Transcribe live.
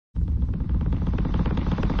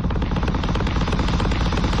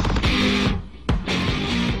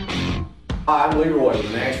Hi, I'm Leroy with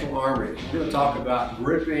the National Armory. We're going to talk about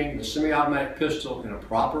gripping the semi-automatic pistol in a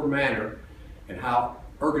proper manner and how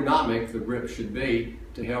ergonomic the grip should be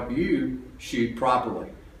to help you shoot properly.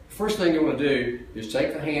 First thing you want to do is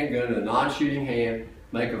take the handgun in a non-shooting hand,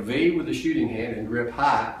 make a V with the shooting hand and grip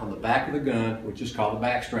high on the back of the gun, which is called the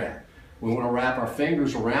back strap. We want to wrap our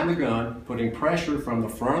fingers around the gun, putting pressure from the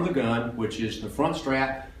front of the gun, which is the front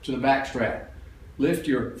strap, to the back strap. Lift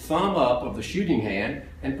your thumb up of the shooting hand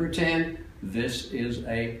and pretend this is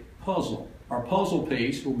a puzzle. Our puzzle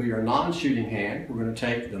piece will be our non-shooting hand. We're going to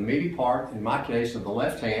take the meaty part, in my case of the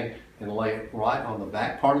left hand, and lay it right on the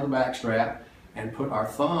back part of the back strap and put our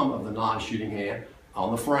thumb of the non-shooting hand on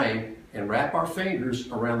the frame and wrap our fingers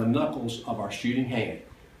around the knuckles of our shooting hand.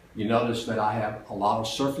 You notice that I have a lot of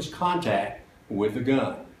surface contact with the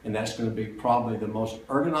gun, and that's going to be probably the most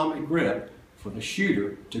ergonomic grip for the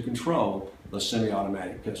shooter to control the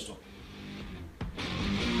semi-automatic pistol.